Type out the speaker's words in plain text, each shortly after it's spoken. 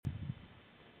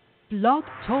Blog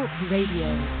Talk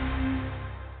Radio.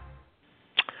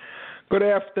 Good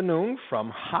afternoon from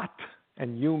hot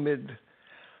and humid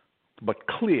but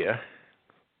clear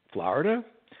Florida.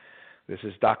 This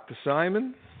is Dr.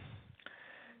 Simon,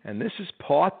 and this is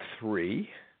part 3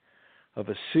 of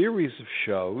a series of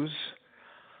shows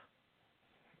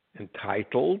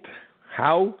entitled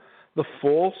How the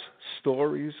False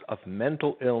Stories of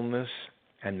Mental Illness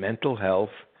and Mental Health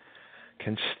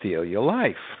Can Steal Your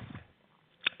Life.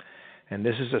 And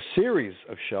this is a series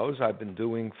of shows I've been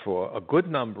doing for a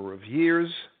good number of years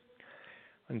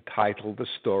entitled The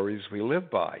Stories We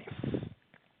Live By.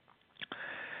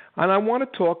 And I want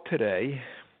to talk today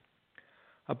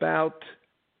about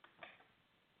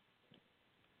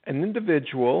an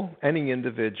individual, any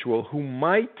individual, who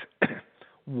might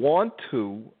want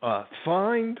to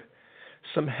find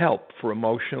some help for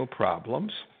emotional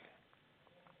problems,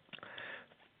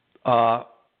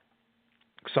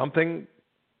 something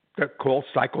called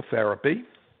psychotherapy,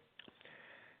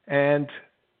 and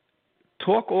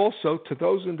talk also to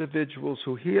those individuals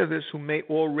who hear this who may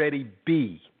already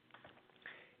be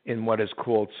in what is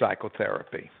called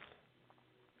psychotherapy.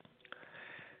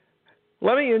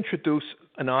 Let me introduce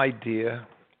an idea,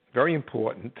 very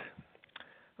important,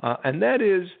 and that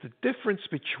is the difference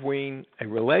between a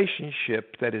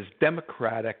relationship that is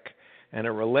democratic and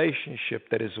a relationship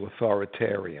that is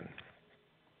authoritarian.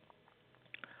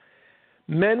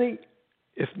 Many,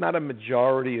 if not a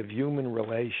majority, of human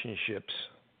relationships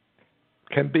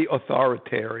can be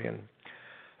authoritarian.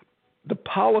 The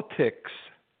politics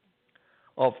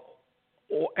of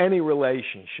any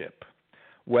relationship,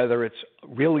 whether it's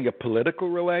really a political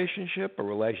relationship, a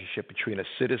relationship between a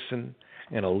citizen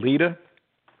and a leader,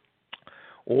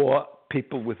 or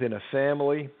people within a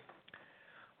family,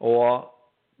 or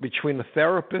between a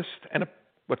therapist and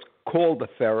what's called a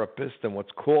therapist and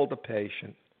what's called a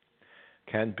patient,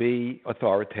 can be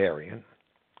authoritarian,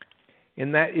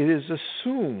 in that it is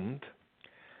assumed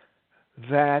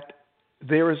that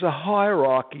there is a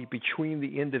hierarchy between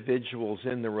the individuals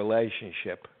in the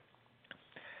relationship,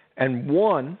 and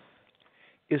one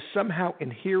is somehow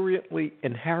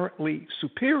inherently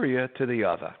superior to the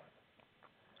other.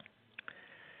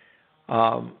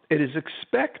 It is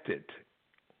expected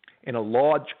in a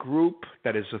large group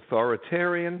that is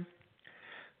authoritarian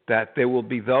that there will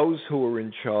be those who are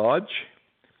in charge,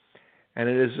 and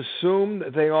it is assumed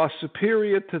that they are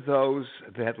superior to those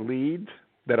that lead,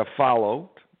 that are followed,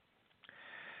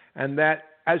 and that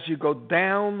as you go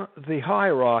down the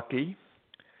hierarchy,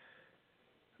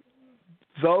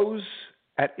 those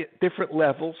at different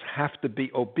levels have to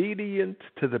be obedient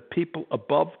to the people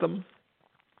above them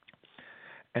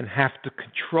and have to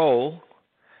control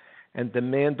and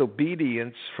demand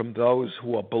obedience from those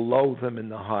who are below them in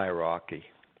the hierarchy.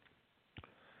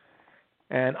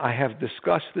 And I have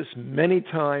discussed this many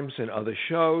times in other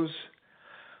shows,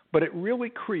 but it really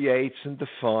creates and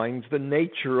defines the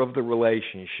nature of the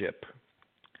relationship.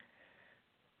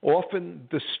 Often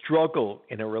the struggle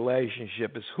in a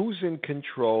relationship is who's in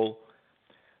control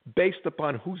based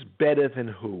upon who's better than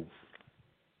who.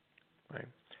 Right?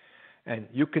 And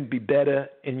you can be better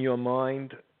in your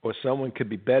mind, or someone could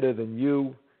be better than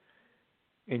you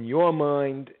in your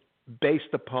mind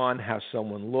based upon how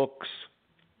someone looks,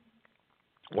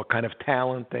 what kind of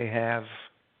talent they have,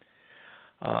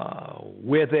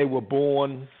 where they were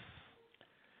born,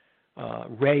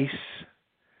 race.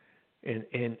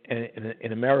 In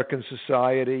American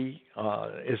society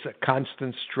is a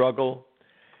constant struggle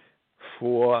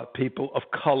for people of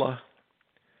color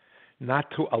not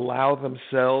to allow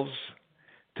themselves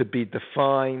to be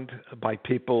defined by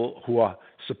people who are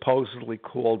supposedly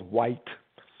called white.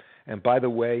 And by the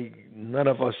way, none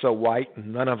of us are white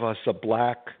and none of us are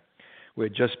black. We're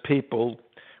just people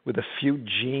with a few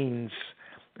genes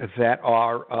that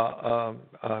are,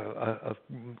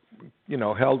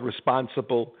 held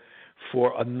responsible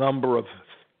for a number of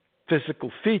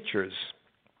physical features.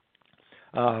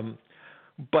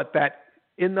 But that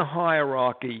in the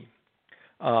hierarchy,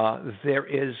 there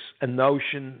is a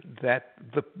notion that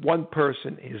the one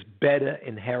person is better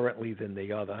inherently than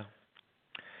the other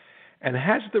and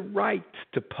has the right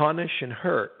to punish and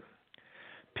hurt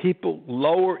people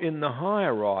lower in the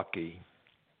hierarchy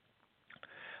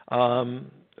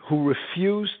who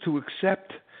refuse to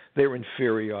accept their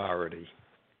inferiority.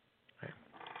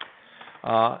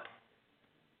 And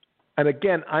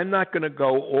again, I'm not going to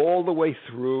go all the way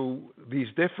through these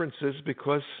differences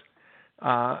because,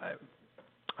 I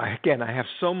have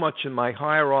so much in my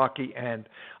hierarchy and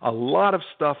a lot of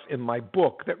stuff in my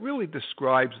book that really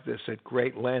describes this at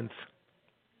great length.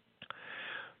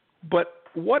 But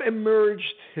what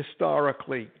emerged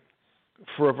historically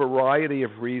for a variety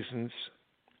of reasons,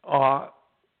 are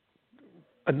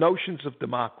notions of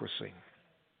democracy.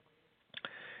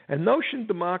 And notion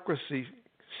democracy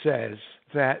says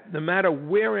that no matter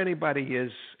where anybody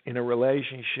is in a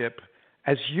relationship,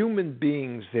 as human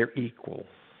beings, they're equal.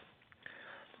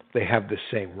 They have the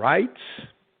same rights,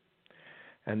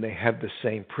 and they have the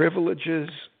same privileges,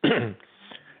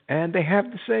 and they have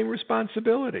the same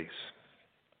responsibilities.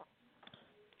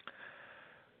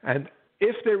 And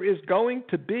if there is going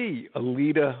to be a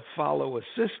leader-follower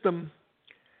system,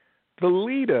 the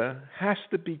leader has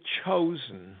to be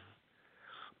chosen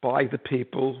by the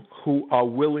people who are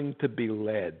willing to be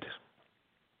led.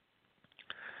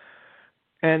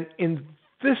 And in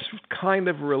this kind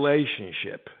of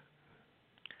relationship,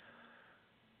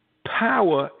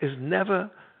 power is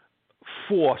never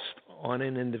forced on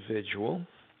an individual.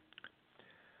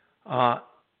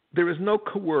 There is no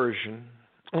coercion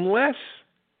unless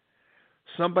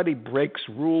somebody breaks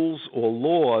rules or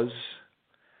laws.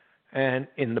 And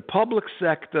in the public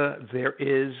sector, there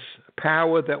is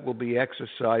power that will be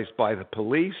exercised by the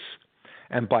police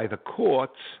and by the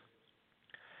courts.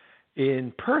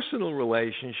 In personal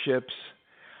relationships,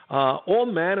 all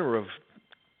manner of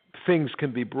things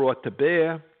can be brought to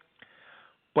bear.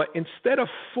 But instead of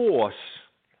force,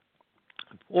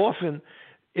 often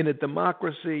in a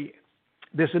democracy,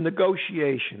 there's a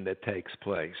negotiation that takes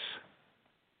place.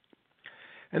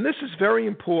 And this is very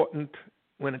important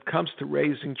when it comes to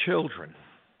raising children.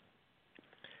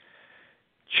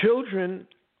 Children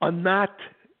are not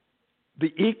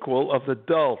the equal of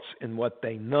adults in what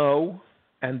they know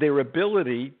and their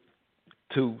ability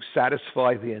to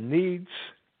satisfy their needs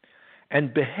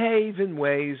and behave in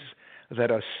ways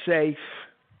that are safe.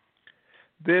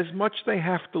 There's much they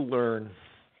have to learn.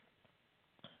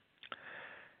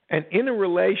 And in a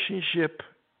relationship,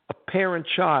 a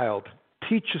parent-child,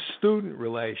 teacher-student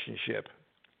relationship,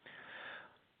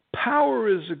 power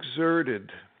is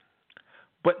exerted,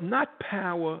 but not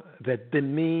power that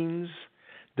demeans,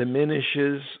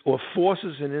 diminishes, or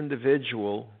forces an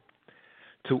individual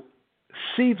to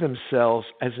see themselves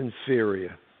as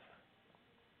inferior.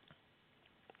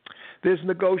 There's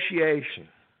negotiation.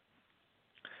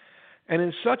 And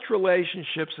in such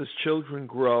relationships, as children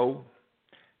grow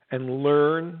and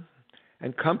learn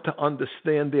and come to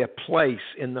understand their place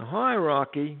in the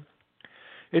hierarchy,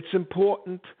 it's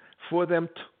important for them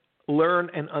to learn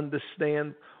and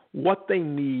understand what they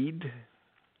need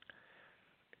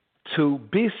to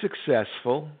be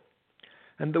successful.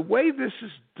 And the way this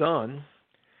is done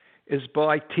is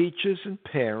by teachers and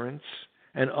parents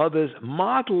and others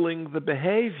modeling the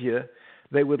behavior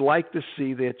they would like to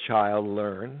see their child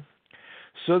learn,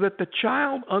 so that the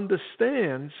child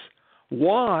understands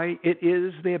why it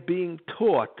is they're being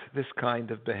taught this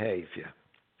kind of behavior.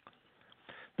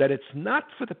 That it's not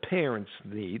for the parents'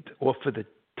 need or for the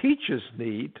teacher's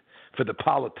need, for the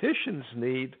politician's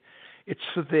need, it's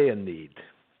for their need.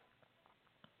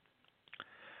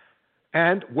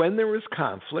 And when there is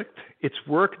conflict, it's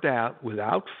worked out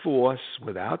without force,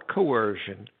 without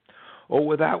coercion, or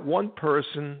without one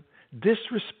person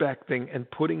disrespecting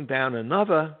and putting down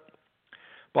another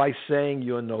by saying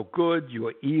you're no good,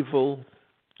 you're evil.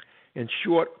 In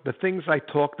short, the things I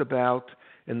talked about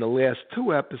in the last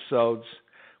 2 episodes,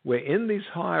 where in these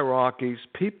hierarchies,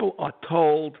 people are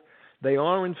told they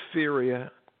are inferior.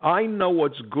 I know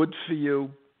what's good for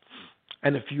you,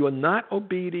 and if you are not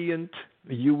obedient,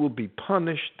 you will be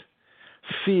punished.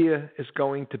 Fear is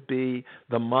going to be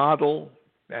the model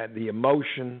and the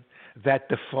emotion that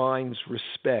defines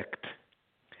respect.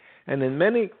 And in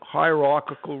many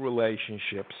hierarchical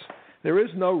relationships, there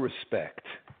is no respect.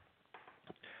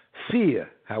 Fear,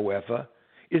 however,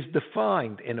 is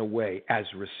defined in a way as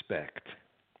respect.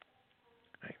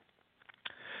 Right?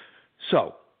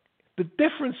 So, the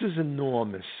difference is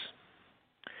enormous.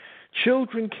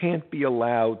 Children can't be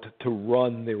allowed to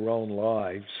run their own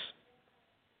lives.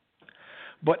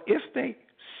 But if they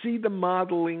see the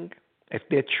modeling, if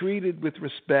they're treated with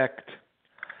respect,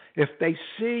 if they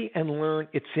see and learn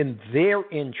it's in their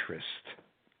interest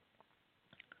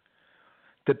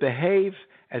to behave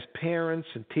as parents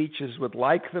and teachers would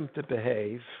like them to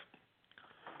behave,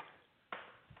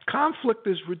 conflict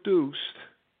is reduced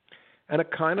and a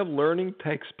kind of learning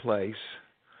takes place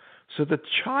so the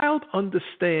child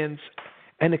understands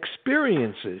and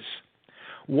experiences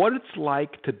what it's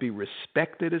like to be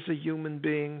respected as a human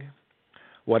being,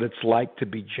 what it's like to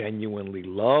be genuinely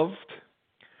loved,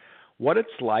 what it's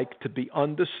like to be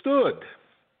understood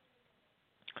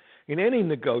in any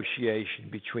negotiation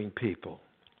between people.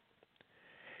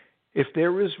 If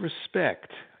there is respect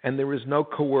and there is no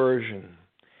coercion,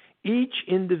 each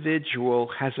individual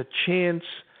has a chance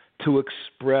to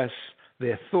express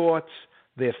their thoughts,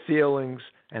 their feelings,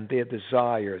 and their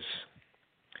desires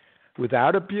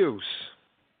without abuse.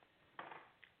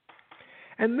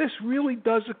 And this really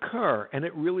does occur, and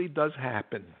it really does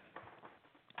happen.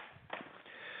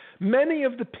 Many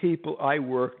of the people I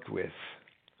worked with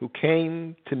who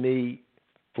came to me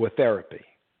for therapy,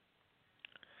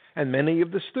 and many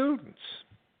of the students,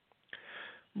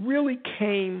 really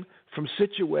came from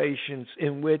situations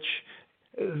in which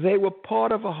they were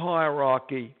part of a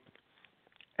hierarchy,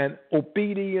 and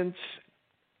obedience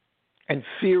and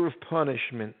fear of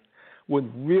punishment were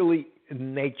really the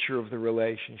nature of the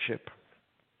relationship.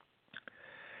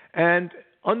 And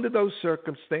under those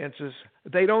circumstances,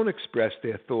 they don't express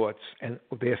their thoughts and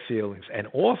their feelings, and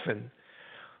often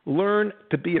learn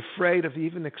to be afraid of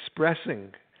even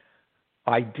expressing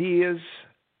ideas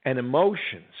and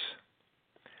emotions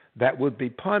that would be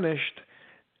punished,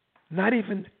 not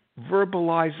even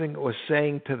verbalizing or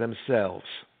saying to themselves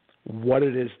what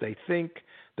it is they think,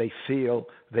 they feel,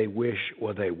 they wish,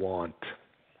 or they want.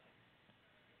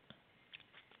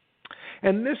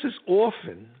 And this is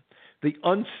often the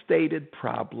unstated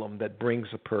problem that brings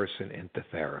a person into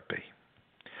therapy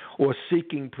or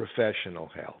seeking professional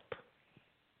help.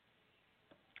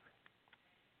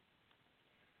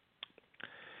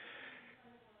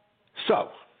 So,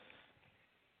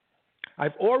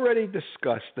 I've already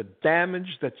discussed the damage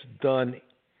that's done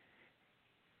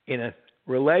in a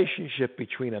relationship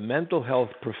between a mental health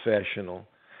professional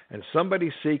and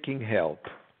somebody seeking help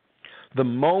the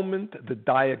moment the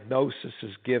diagnosis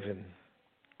is given.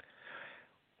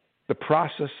 The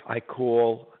process I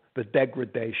call the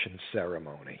degradation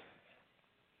ceremony,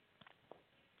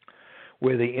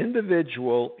 where the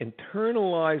individual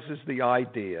internalizes the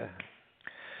idea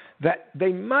that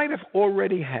they might have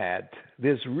already had,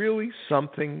 there's really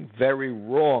something very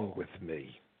wrong with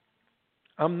me.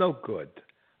 I'm no good.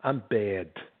 I'm bad.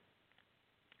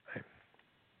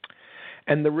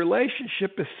 And the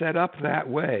relationship is set up that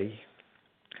way.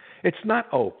 It's not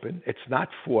open. It's not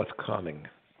forthcoming.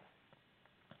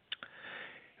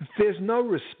 There's no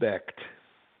respect.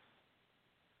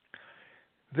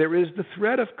 There is the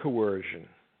threat of coercion.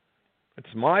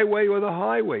 It's my way or the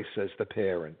highway, says the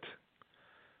parent.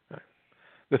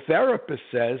 The therapist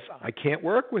says, I can't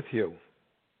work with you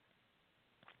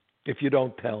if you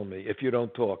don't tell me, if you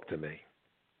don't talk to me.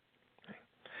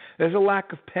 There's a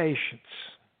lack of patience.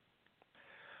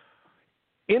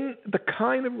 In the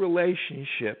kind of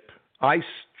relationship I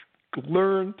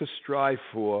learned to strive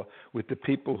for with the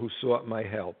people who sought my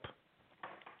help,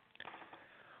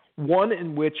 one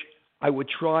in which I would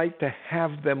try to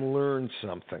have them learn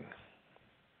something.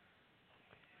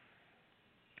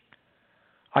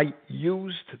 I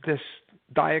used this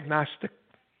diagnostic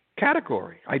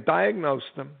category. I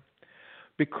diagnosed them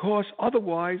because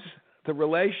otherwise the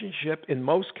relationship in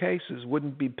most cases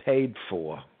wouldn't be paid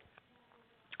for.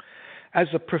 As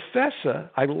a professor,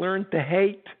 I learned to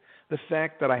hate the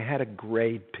fact that I had to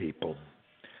grade people.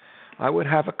 I would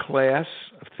have a class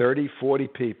of 30, 40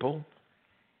 people,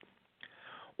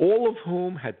 all of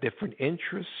whom had different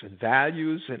interests and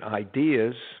values and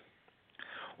ideas,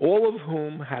 all of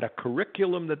whom had a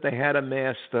curriculum that they had to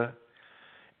master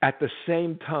at the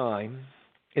same time,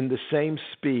 in the same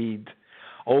speed,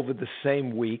 over the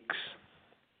same weeks,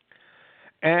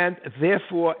 and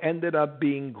therefore ended up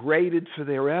being graded for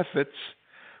their efforts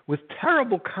with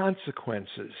terrible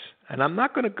consequences. And I'm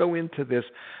not going to go into this.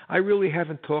 I really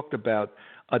haven't talked about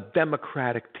a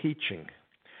democratic teaching.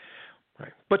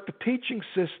 Right? But the teaching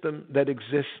system that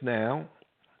exists now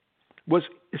was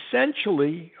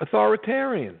essentially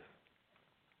authoritarian.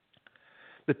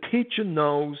 The teacher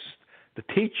knows, the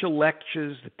teacher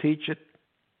lectures, the teacher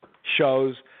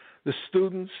shows. The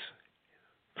students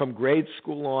from grade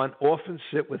school on often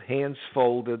sit with hands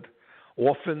folded,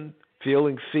 often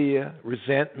feeling fear,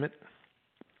 resentment.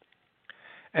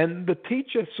 And the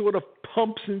teacher sort of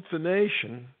pumps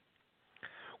information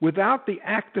without the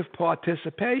active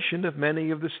participation of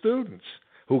many of the students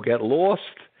who get lost,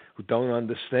 who don't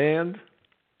understand.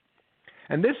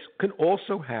 And this can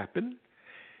also happen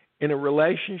in a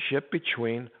relationship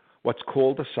between what's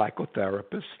called a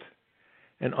psychotherapist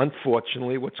and,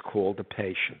 unfortunately, what's called a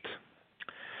patient.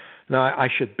 Now, I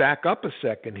should back up a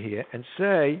second here and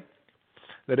say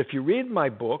that if you read my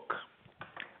book,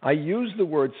 I use the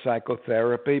word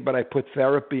psychotherapy, but I put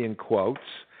therapy in quotes.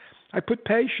 I put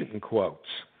patient in quotes.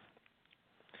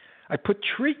 I put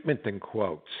treatment in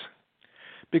quotes.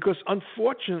 Because,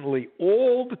 unfortunately,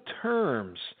 all the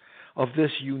terms of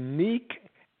this unique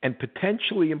and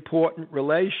potentially important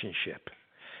relationship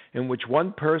in which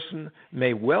one person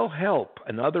may well help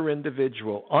another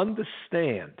individual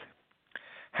understand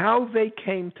how they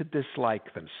came to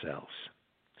dislike themselves,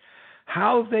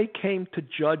 how they came to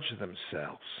judge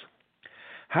themselves,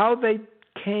 how they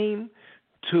came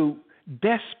to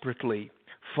desperately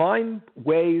find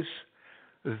ways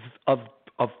of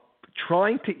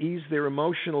trying to ease their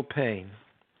emotional pain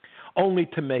only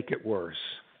to make it worse,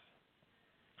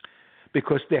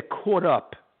 because they're caught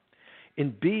up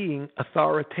in being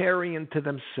authoritarian to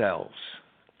themselves.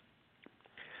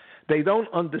 They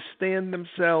don't understand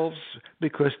themselves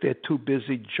because they're too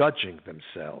busy judging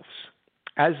themselves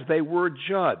as they were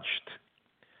judged.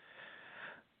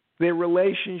 Their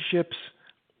relationships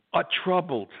are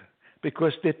troubled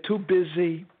because they're too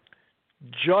busy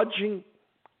judging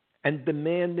and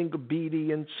demanding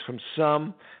obedience from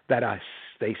some that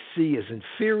they see as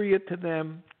inferior to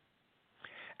them,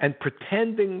 and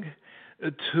pretending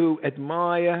to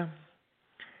admire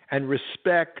and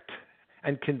respect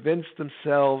and convince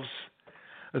themselves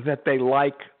that they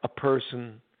like a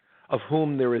person of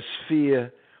whom there is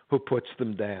fear who puts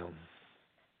them down.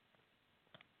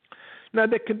 Now,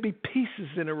 there can be pieces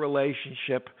in a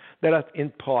relationship that are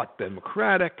in part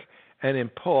democratic and in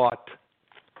part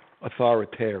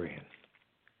authoritarian.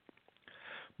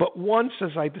 But once,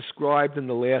 as I described in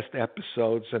the last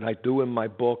episodes, and I do in my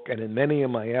book and in many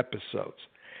of my episodes,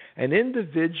 an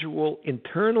individual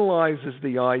internalizes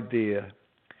the idea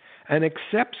and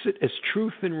accepts it as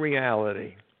truth and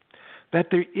reality that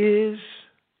there is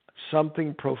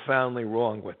something profoundly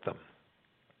wrong with them,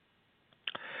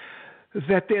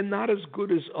 that they're not as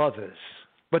good as others,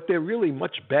 but they're really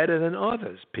much better than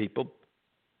others, people,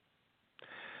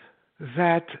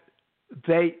 that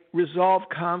they resolve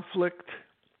conflict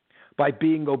by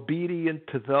being obedient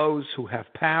to those who have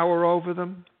power over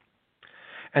them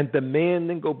and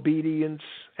demanding obedience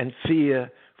and fear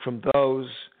from those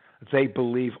they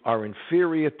believe are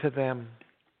inferior to them.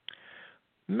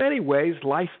 In many ways,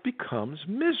 life becomes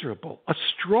miserable, a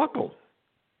struggle.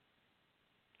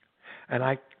 And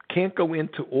I can't go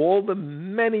into all the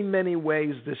many, many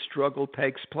ways this struggle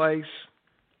takes place.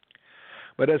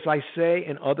 But as I say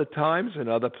in other times and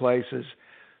other places,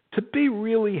 to be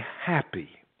really happy,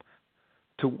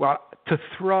 to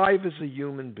thrive as a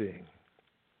human being,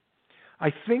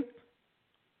 I think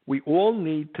we all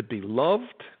need to be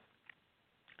loved,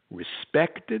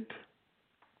 respected,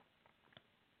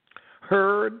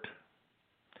 heard,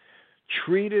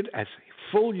 treated as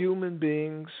full human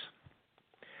beings,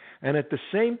 and at the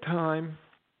same time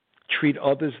treat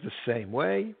others the same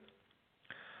way,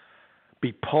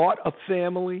 be part of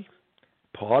family,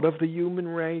 part of the human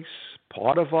race,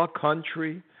 part of our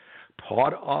country,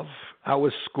 part of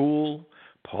our school,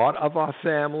 part of our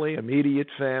family, immediate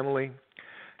family,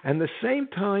 and at the same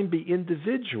time be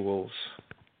individuals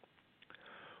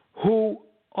who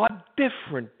are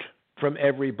different from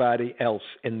everybody else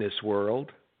in this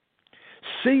world,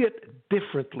 see it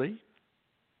differently,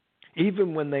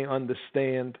 even when they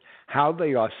understand how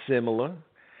they are similar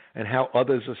and how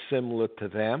others are similar to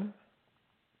them.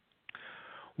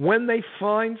 When they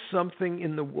find something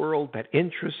in the world that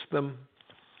interests them,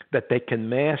 that they can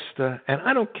master, and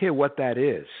I don't care what that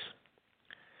is.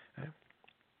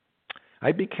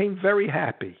 I became very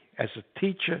happy as a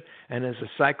teacher and as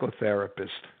a psychotherapist,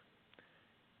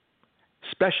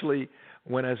 especially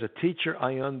when as a teacher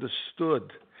I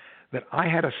understood that I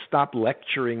had to stop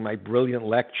lecturing my brilliant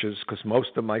lectures because most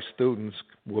of my students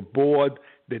were bored,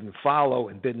 didn't follow,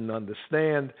 and didn't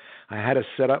understand. I had to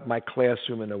set up my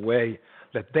classroom in a way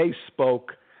that they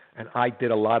spoke and I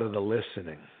did a lot of the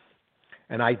listening.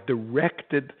 And I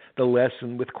directed the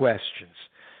lesson with questions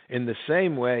in the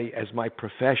same way as my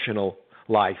professional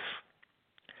life.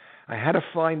 I had to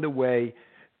find a way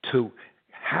to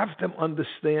have them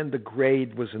understand the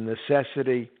grade was a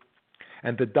necessity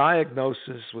and the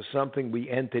diagnosis was something we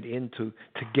entered into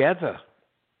together.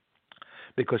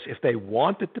 Because if they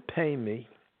wanted to pay me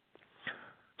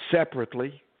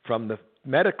separately from the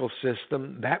medical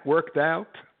system, that worked out.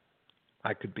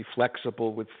 I could be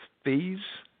flexible with fees.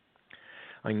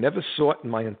 I never sought in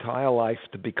my entire life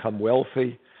to become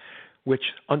wealthy, which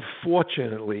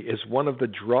unfortunately is one of the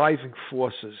driving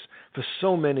forces for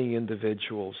so many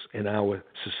individuals in our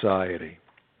society.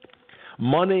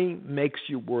 Money makes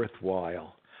you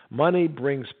worthwhile. Money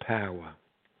brings power.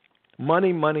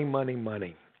 Money, money, money,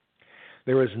 money.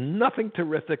 There is nothing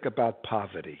terrific about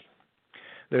poverty.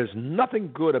 There's nothing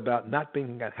good about not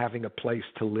having a place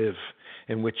to live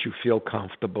in which you feel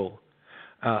comfortable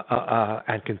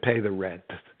and can pay the rent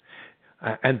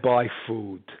and buy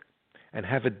food and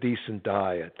have a decent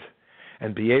diet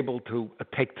and be able to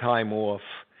take time off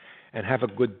and have a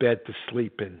good bed to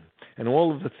sleep in and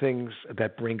all of the things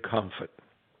that bring comfort.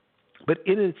 But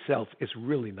in itself, it's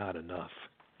really not enough.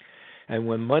 And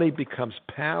when money becomes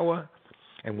power,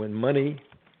 and when money,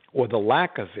 or the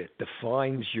lack of it,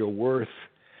 defines your worth,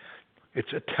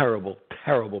 it's a terrible,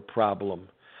 terrible problem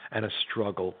and a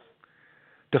struggle.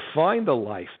 To find a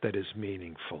life that is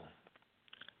meaningful,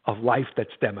 a life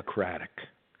that's democratic,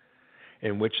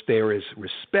 in which there is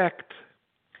respect,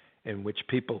 in which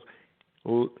people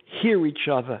hear each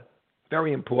other,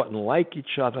 very important, like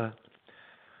each other,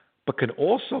 but can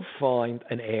also find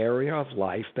an area of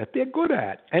life that they're good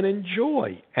at and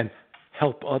enjoy and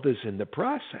help others in the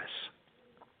process.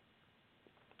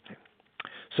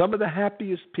 Some of the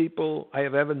happiest people I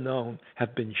have ever known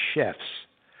have been chefs,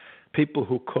 people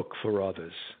who cook for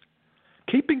others.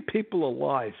 Keeping people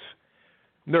alive,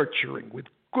 nurturing with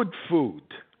good food,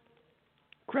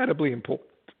 incredibly important.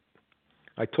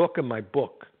 I talk in my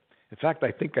book. In fact,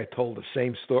 I think I told the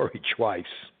same story twice.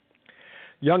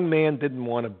 Young man didn't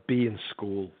want to be in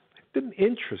school. It didn't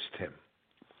interest him.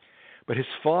 But his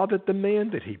father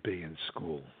demanded he be in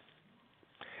school.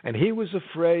 And he was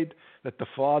afraid that the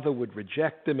father would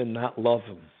reject him and not love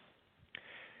him.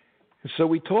 And so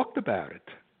we talked about it.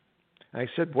 I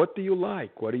said, what do you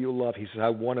like? What do you love? He said, I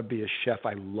want to be a chef.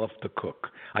 I love to cook.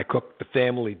 I cook the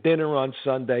family dinner on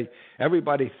Sunday.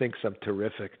 Everybody thinks I'm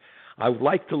terrific. I would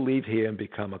like to leave here and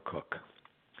become a cook.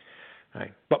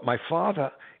 Right. But my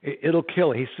father, it'll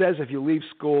kill him. He says if you leave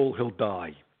school, he'll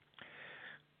die.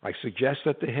 I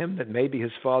suggested to him that maybe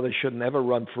his father should never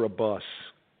run for a bus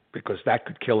because that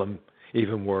could kill him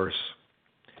even worse.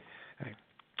 Right.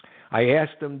 I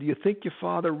asked him, do you think your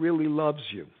father really loves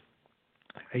you?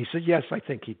 He said, yes, I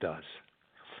think he does.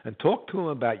 And talk to him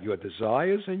about your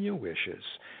desires and your wishes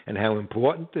and how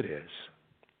important it is.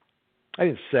 I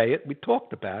didn't say it. We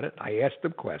talked about it. I asked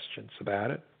him questions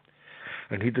about it.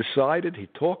 And he decided, he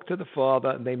talked to the father,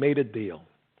 and they made a deal.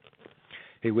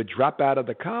 He would drop out of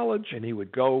the college, and he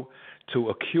would go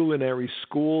to a culinary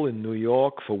school in New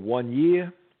York for 1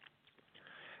 year.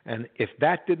 And if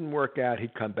that didn't work out,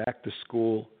 he'd come back to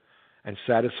school and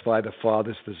satisfy the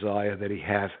father's desire that he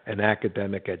have an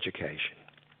academic education.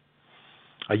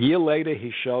 A year later,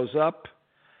 he shows up,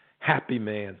 happy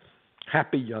man,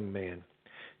 happy young man.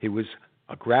 He was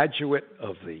a graduate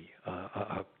of the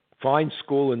a fine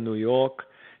school in New York.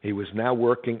 He was now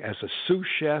working as a sous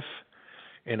chef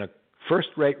in a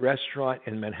first-rate restaurant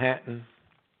in Manhattan.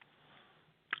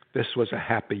 This was a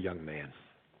happy young man.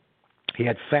 He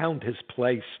had found his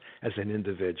place as an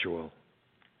individual.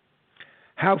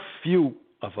 How few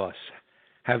of us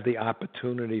have the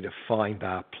opportunity to find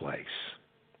our place?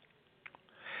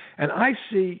 And I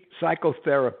see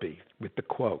psychotherapy, with the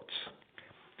quotes,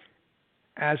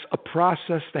 as a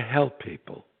process to help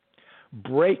people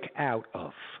break out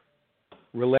of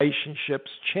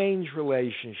relationships, change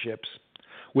relationships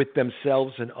with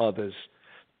themselves and others,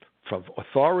 from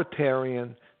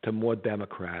authoritarian to more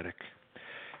democratic.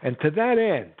 And to that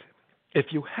end, if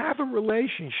you have a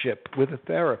relationship with a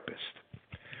therapist,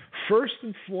 first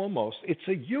and foremost, it's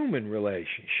a human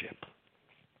relationship.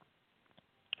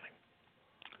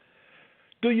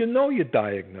 Do you know your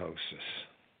diagnosis?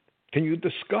 Can you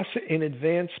discuss it in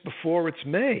advance before it's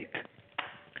made?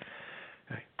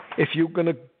 If you're going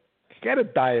to get a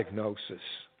diagnosis,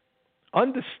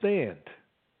 understand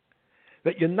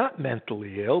that you're not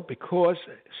mentally ill because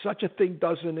such a thing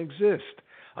doesn't exist.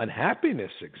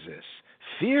 Unhappiness exists.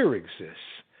 Fear exists.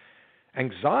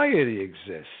 Anxiety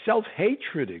exists.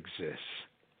 Self-hatred exists.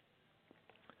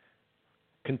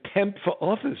 Contempt for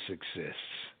others exists.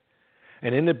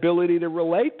 An inability to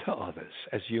relate to others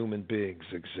as human beings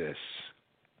exists.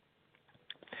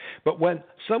 But when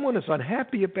someone is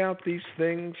unhappy about these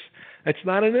things, it's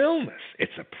not an illness.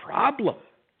 It's a problem.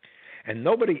 And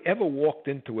nobody ever walked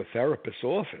into a therapist's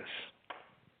office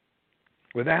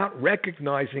without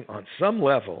recognizing on some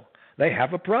level they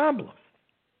have a problem.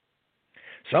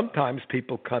 Sometimes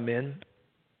people come in,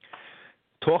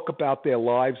 talk about their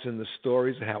lives and the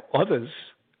stories of how others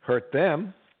hurt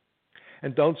them,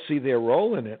 and don't see their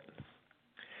role in it.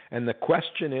 And the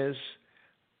question is,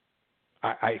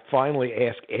 I finally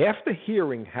ask, after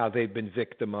hearing how they've been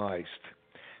victimized,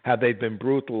 how they've been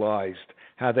brutalized,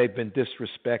 how they've been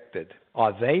disrespected,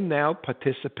 are they now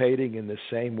participating in the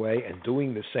same way and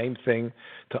doing the same thing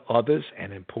to others,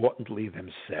 and importantly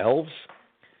themselves,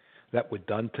 that were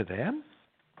done to them?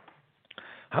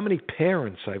 How many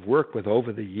parents I've worked with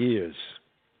over the years,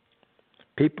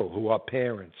 people who are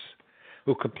parents,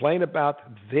 who complain about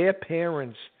their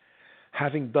parents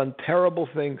having done terrible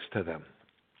things to them,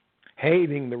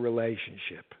 hating the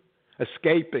relationship,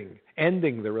 escaping,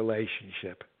 ending the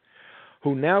relationship,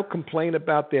 who now complain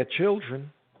about their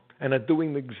children and are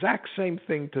doing the exact same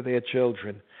thing to their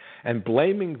children and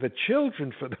blaming the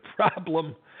children for the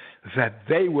problem that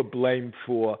they were blamed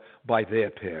for by their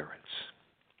parents.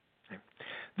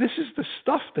 This is the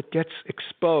stuff that gets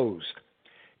exposed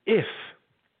if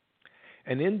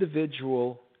an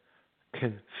individual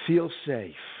can feel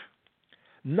safe,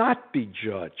 not be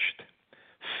judged,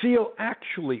 feel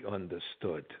actually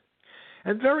understood.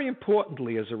 And very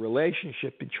importantly, as a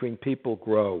relationship between people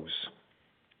grows,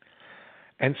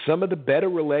 and some of the better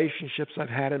relationships I've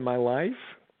had in my life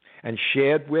and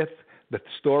shared with the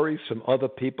stories from other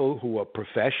people who are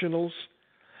professionals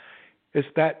is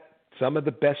that some of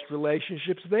the best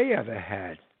relationships they ever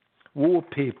had were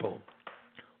people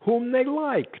whom they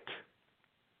liked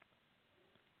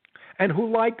and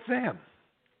who liked them.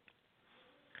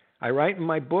 I write in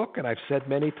my book, and I've said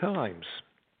many times,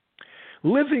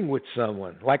 living with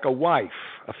someone like a wife,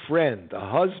 a friend, a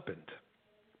husband,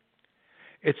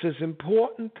 it's as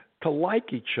important to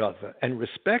like each other and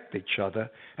respect each other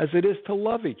as it is to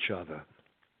love each other.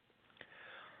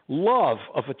 Love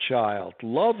of a child,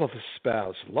 love of a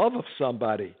spouse, love of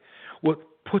somebody will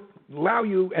allow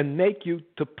you and make you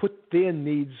to put their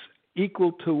needs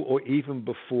equal to or even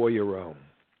before your own.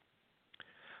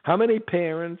 How many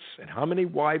parents and how many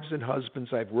wives and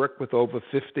husbands I've worked with over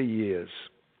 50 years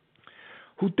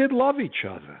who did love each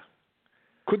other,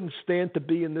 couldn't stand to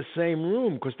be in the same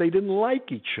room because they didn't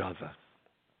like each other.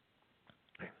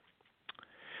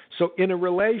 So in a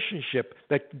relationship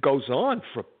that goes on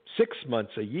for 6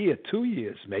 months, a year, 2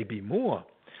 years, maybe more,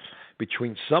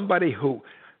 between somebody who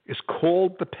is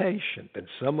called the patient and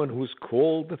someone who's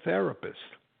called the therapist,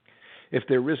 if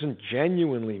there isn't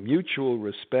genuinely mutual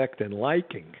respect and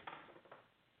liking,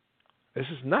 this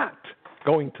is not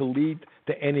going to lead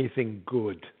to anything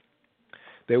good.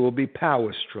 There will be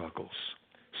power struggles,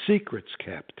 secrets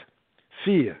kept,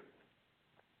 fear.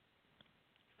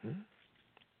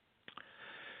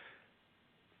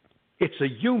 It's a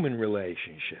human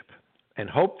relationship, and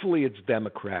hopefully it's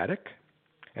democratic,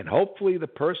 and hopefully the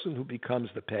person who becomes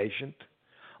the patient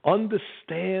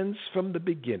understands from the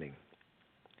beginning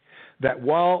that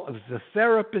while the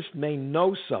therapist may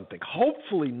know something,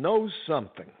 hopefully knows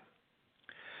something,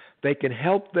 they can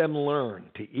help them learn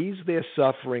to ease their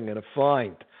suffering and to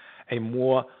find a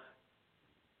more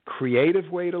creative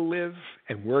way to live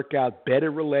and work out better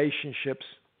relationships,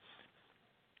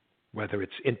 whether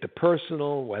it's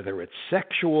interpersonal, whether it's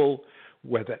sexual,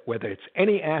 whether it's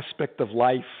any aspect of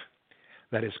life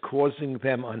that is causing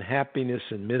them unhappiness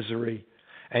and misery,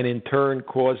 and in turn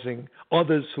causing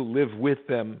others who live with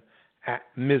them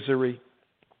misery.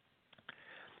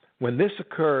 When this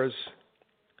occurs,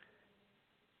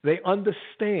 they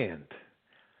understand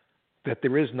that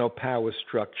there is no power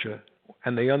structure,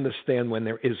 and they understand when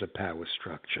there is a power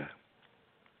structure.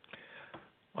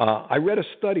 I read a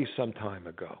study some time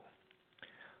ago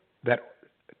that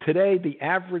today the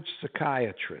average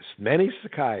psychiatrist, many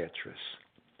psychiatrists,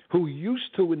 who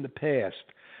used to in the past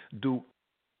do,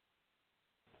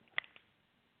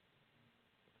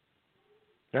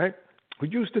 right? Who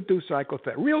used to do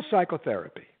psychotherapy, real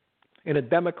psychotherapy, in a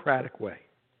democratic way,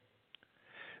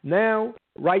 now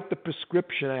write the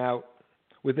prescription out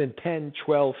within 10,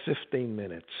 12, 15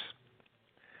 minutes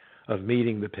of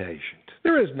meeting the patient.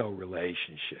 There is no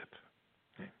relationship.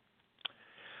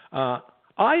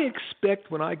 I expect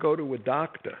when I go to a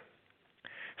doctor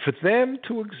for them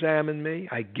to examine me.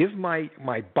 I give my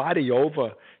body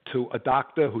over to a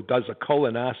doctor who does a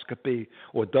colonoscopy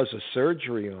or does a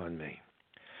surgery on me,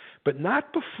 but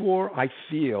not before I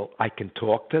feel I can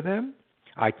talk to them,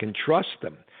 I can trust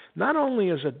them, not only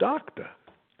as a doctor,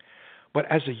 but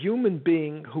as a human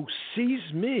being who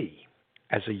sees me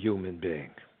as a human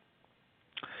being.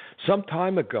 Some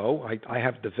time ago, I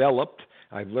have developed,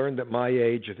 I've learned at my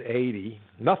age of 80,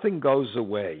 nothing goes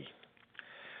away.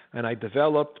 And I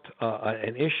developed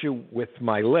an issue with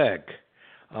my leg,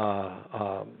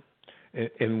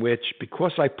 in which,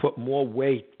 because I put more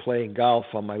weight playing golf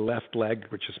on my left leg,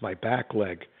 which is my back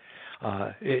leg,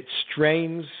 it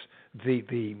strains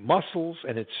the muscles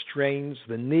and it strains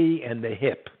the knee and the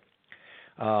hip.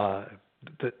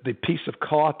 The piece of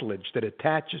cartilage that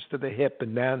attaches to the hip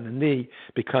and down the knee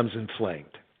becomes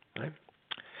inflamed. Right?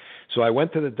 So I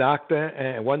went to the doctor,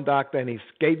 and he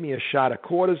gave me a shot of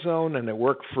cortisone, and it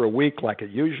worked for a week like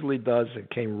it usually does. It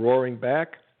came roaring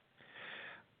back.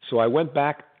 So I went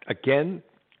back again,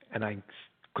 and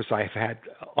because I've had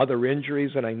other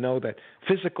injuries, and I know that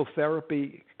physical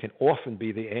therapy can often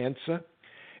be the answer,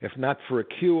 if not for a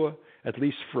cure, at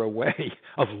least for a way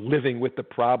of living with the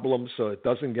problem so it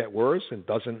doesn't get worse and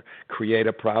doesn't create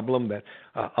a problem that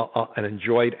an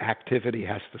enjoyed activity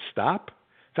has to stop.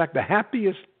 In fact, the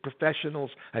happiest professionals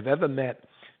I've ever met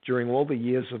during all the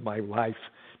years of my life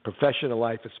professional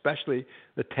life, especially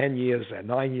the 10 years and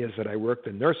 9 years that I worked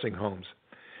in nursing homes,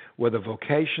 were the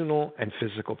vocational and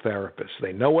physical therapists.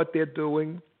 They know what they're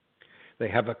doing. They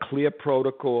have a clear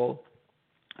protocol.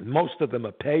 Most of them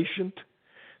are patient.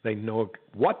 They know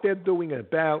what they're doing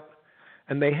about,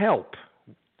 and they help.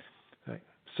 Right?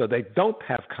 So they don't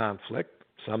have conflict.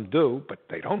 Some do, but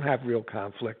they don't have real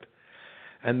conflict.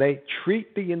 And they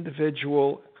treat the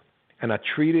individual and are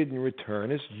treated in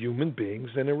return as human beings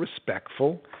in a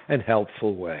respectful and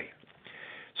helpful way.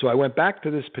 So I went back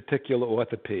to this particular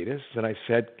orthopedist and I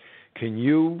said, can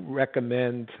you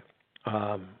recommend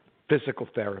physical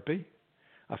therapy,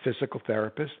 a physical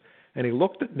therapist? And he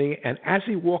looked at me, and as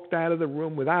he walked out of the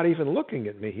room without even looking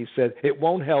at me, he said, it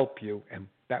won't help you, and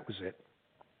that was it.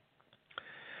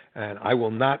 And I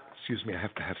will not, excuse me, I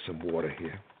have to have some water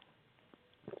here.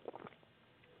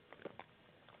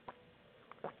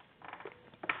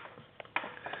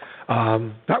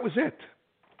 That was it.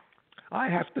 I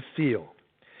have to feel,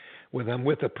 when I'm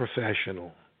with a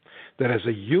professional, that as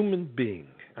a human being,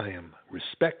 I am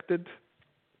respected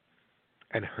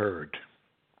and heard,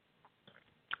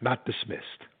 not dismissed.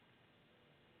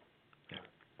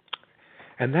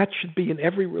 And that should be in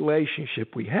every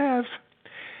relationship we have,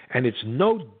 and it's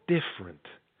no different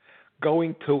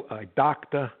going to a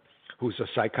doctor who's a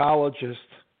psychologist,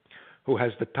 who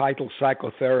has the title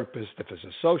psychotherapist, if it's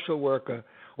a social worker,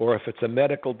 or if it's a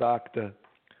medical doctor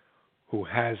who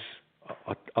has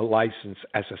a license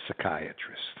as a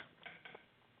psychiatrist.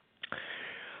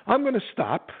 I'm going to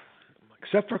stop,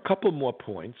 except for a couple more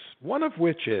points, one of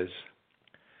which is,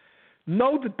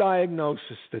 know the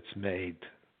diagnosis that's made.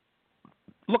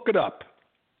 Look it up.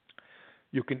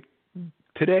 You can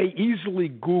today easily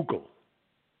Google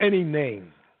any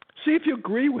name. See if you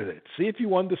agree with it. See if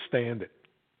you understand it.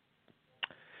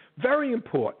 Very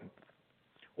important.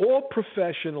 All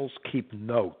professionals keep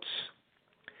notes,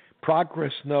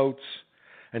 progress notes,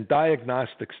 and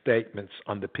diagnostic statements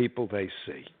on the people they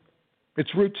see.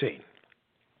 It's routine.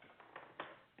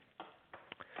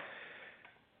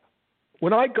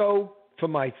 When I go for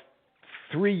my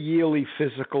 3 yearly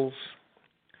physicals,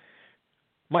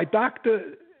 my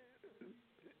doctor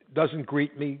doesn't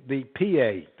greet me. The PA,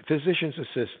 the physician's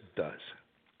assistant, does.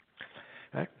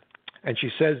 Right? And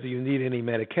she says, do you need any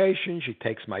medication? She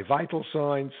takes my vital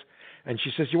signs, and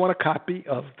she says, you want a copy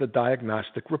of the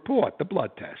diagnostic report, the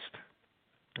blood test.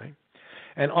 Right?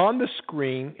 And on the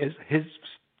screen is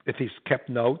if he's kept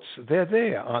notes, they're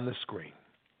there on the screen.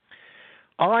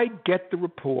 I get the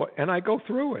report and I go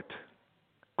through it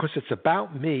because it's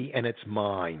about me and it's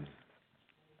mine.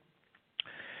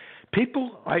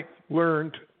 People I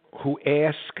learned who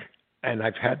ask, and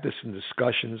I've had this in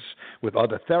discussions with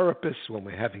other therapists when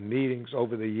we're having meetings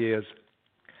over the years,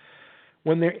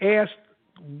 when they're asked,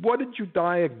 what did you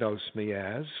diagnose me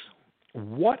as?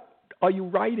 What are you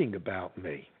writing about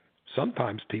me?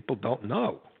 Sometimes people don't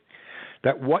know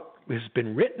that what has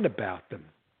been written about them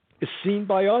is seen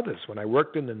by others. When I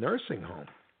worked in the nursing home,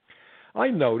 I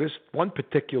noticed one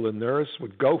particular nurse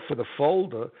would go for the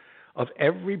folder of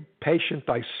every patient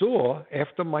I saw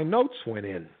after my notes went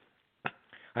in.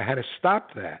 I had to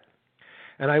stop that.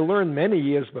 And I learned many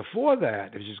years before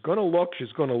that, if she's going to look,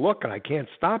 she's going to look, and I can't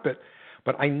stop it.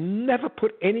 But I never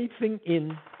put anything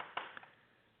in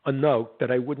a note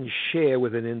that I wouldn't share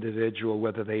with an individual,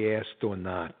 whether they asked or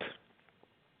not.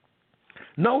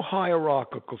 No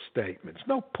hierarchical statements,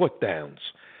 no put-downs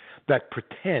that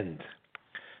pretend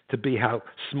to be how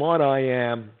smart I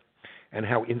am and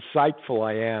how insightful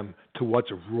I am to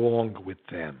what's wrong with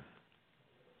them.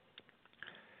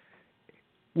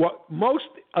 What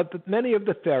many of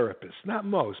the therapists, not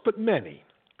most, but many,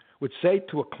 would say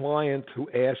to a client who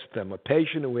asked them, a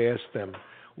patient who asked them,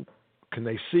 can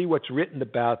they see what's written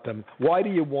about them? Why do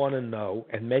you want to know?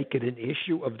 And make it an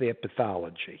issue of their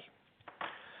pathology.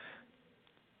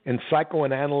 In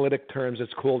psychoanalytic terms,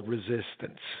 it's called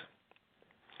resistance.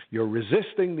 You're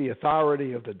resisting the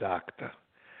authority of the doctor,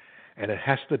 and it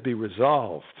has to be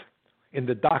resolved in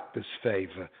the doctor's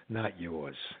favor, not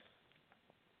yours.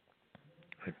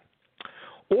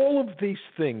 All of these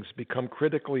things become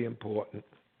critically important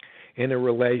in a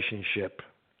relationship.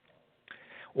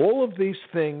 All of these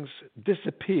things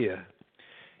disappear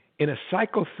in a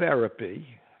psychotherapy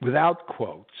without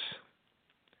quotes,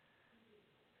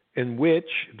 in which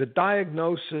the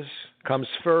diagnosis comes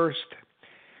first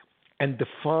and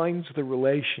defines the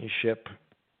relationship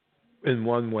in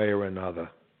one way or another.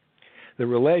 The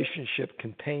relationship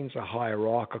contains a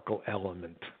hierarchical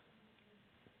element.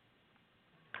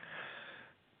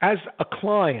 As a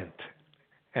client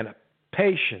and a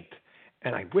patient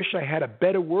And I wish I had a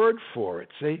better word for it,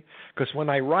 see? Because when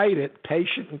I write it,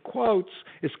 patient in quotes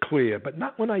is clear, but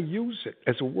not when I use it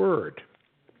as a word.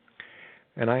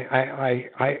 And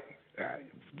I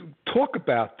talk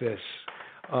about this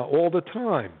all the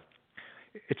time.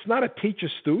 It's not a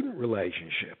teacher-student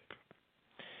relationship.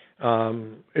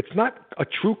 It's not a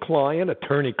true client,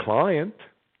 attorney-client.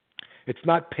 It's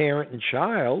not parent and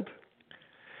child.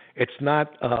 It's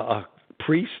not a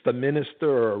priest, a minister,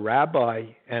 or a rabbi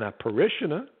and a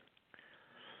parishioner.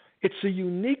 It's a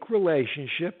unique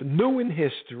relationship, new in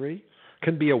history,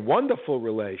 can be a wonderful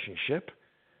relationship,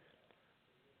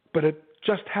 but it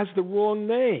just has the wrong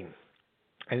name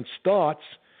and starts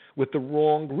with the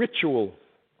wrong ritual.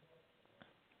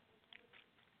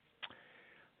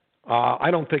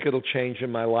 I don't think it'll change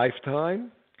in my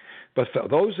lifetime, but for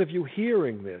those of you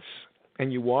hearing this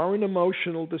and you are in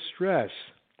emotional distress,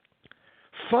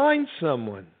 find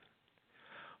someone,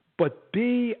 but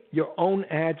be your own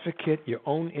advocate, your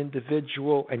own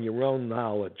individual, and your own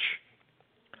knowledge.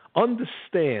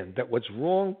 Understand that what's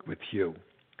wrong with you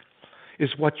is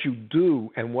what you do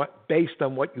and what based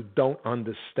on what you don't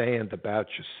understand about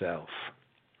yourself.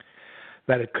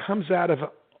 That it comes out of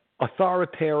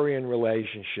authoritarian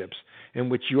relationships in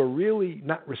which you're really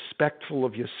not respectful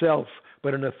of yourself,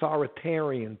 but an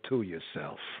authoritarian to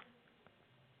yourself.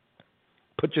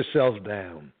 Put yourself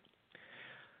down.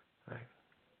 Right?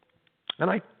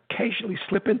 And I occasionally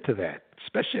slip into that,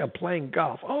 especially I'm playing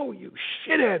golf. Oh, you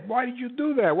shithead, why did you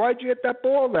do that? Why did you hit that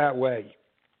ball that way?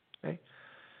 Okay?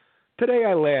 Today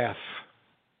I laugh.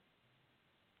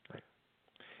 Right?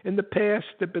 In the past,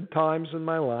 there have been times in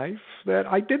my life that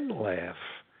I didn't laugh,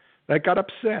 that I got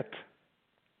upset.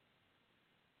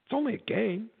 It's only a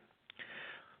game,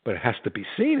 but it has to be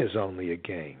seen as only a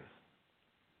game.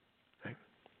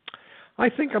 I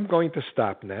think I'm going to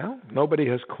stop now. Nobody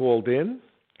has called in.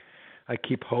 I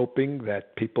keep hoping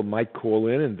that people might call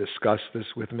in and discuss this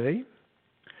with me.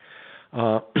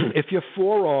 If you're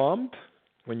forearmed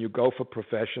when you go for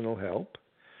professional help,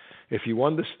 if you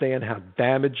understand how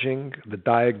damaging the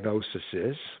diagnosis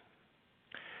is,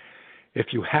 if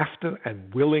you have to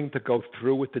and willing to go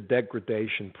through with the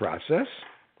degradation process,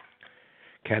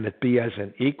 can it be as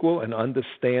an equal and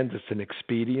understand it's an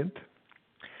expedient?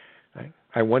 Right?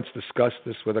 I once discussed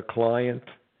this with a client,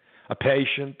 a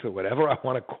patient, or whatever I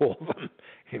want to call them,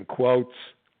 in quotes.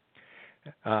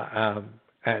 And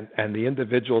the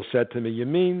individual said to me, "You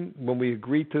mean when we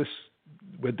agreed to this,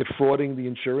 we're defrauding the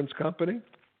insurance company?"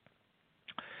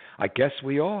 I guess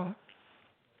we are.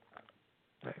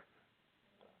 Right?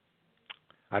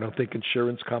 I don't think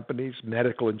insurance companies,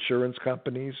 medical insurance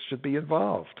companies, should be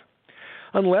involved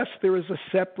unless there is a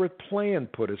separate plan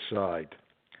put aside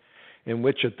in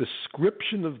which a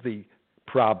description of the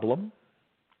problem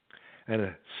and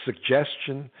a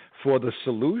suggestion for the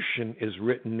solution is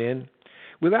written in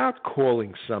without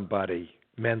calling somebody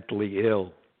mentally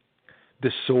ill,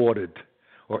 disordered,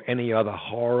 or any other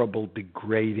horrible,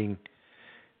 degrading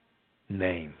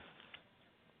name.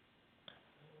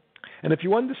 And if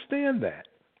you understand that,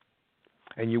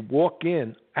 and you walk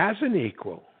in as an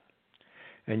equal,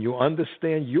 and you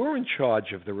understand you're in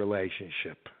charge of the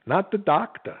relationship, not the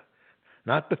doctor,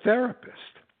 not the therapist.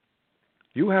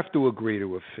 You have to agree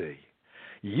to a fee.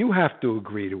 You have to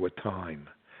agree to a time.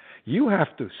 You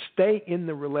have to stay in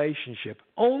the relationship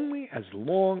only as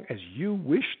long as you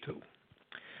wish to.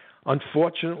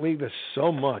 Unfortunately, there's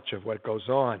so much of what goes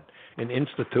on in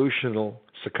institutional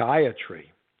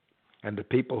psychiatry and the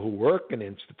people who work in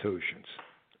institutions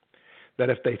that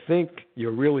if they think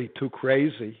you're really too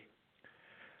crazy,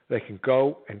 they can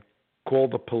go and call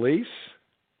the police,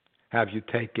 have you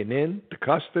taken into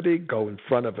custody, go in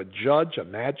front of a judge, a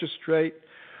magistrate,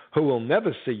 who will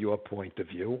never see your point of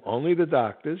view, only the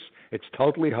doctors. It's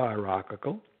totally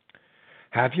hierarchical.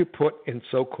 Have you put in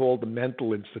so-called a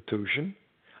mental institution,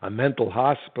 a mental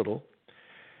hospital,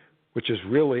 which is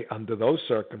really, under those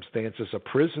circumstances, a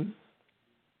prison,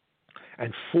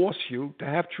 and force you to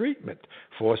have treatment,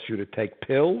 force you to take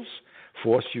pills,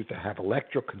 force you to have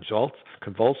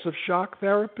electroconvulsive shock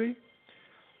therapy,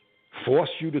 force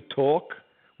you to talk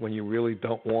when you really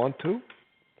don't want to.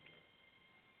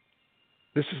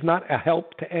 This is not a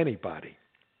help to anybody.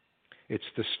 It's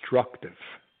destructive.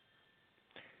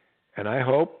 And I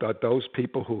hope that those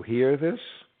people who hear this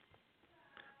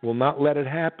will not let it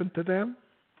happen to them,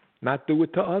 not do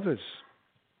it to others.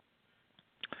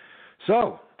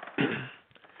 So,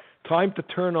 time to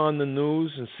turn on the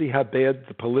news and see how bad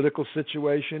the political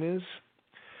situation is,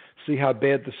 see how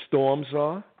bad the storms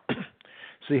are,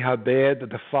 see how bad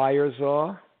the fires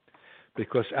are,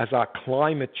 because as our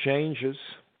climate changes,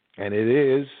 and it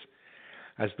is,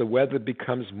 as the weather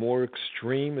becomes more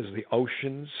extreme, as the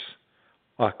oceans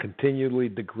are continually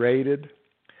degraded,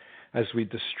 as we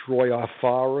destroy our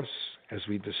forests, as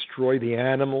we destroy the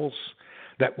animals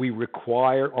that we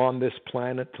require on this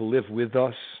planet to live with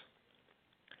us,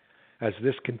 as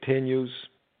this continues,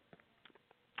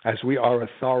 as we are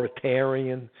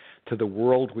authoritarian to the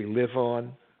world we live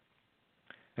on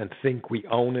and think we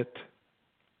own it,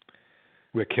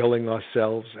 we're killing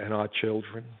ourselves and our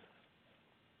children.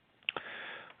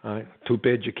 Too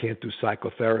bad you can't do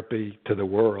psychotherapy to the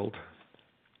world,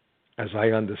 as I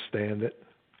understand it.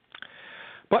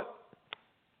 But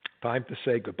time to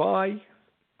say goodbye.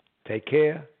 Take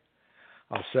care.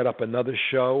 I'll set up another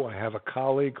show. I have a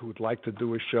colleague who would like to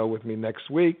do a show with me next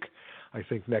week, I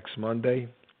think next Monday,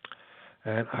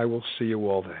 and I will see you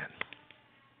all then.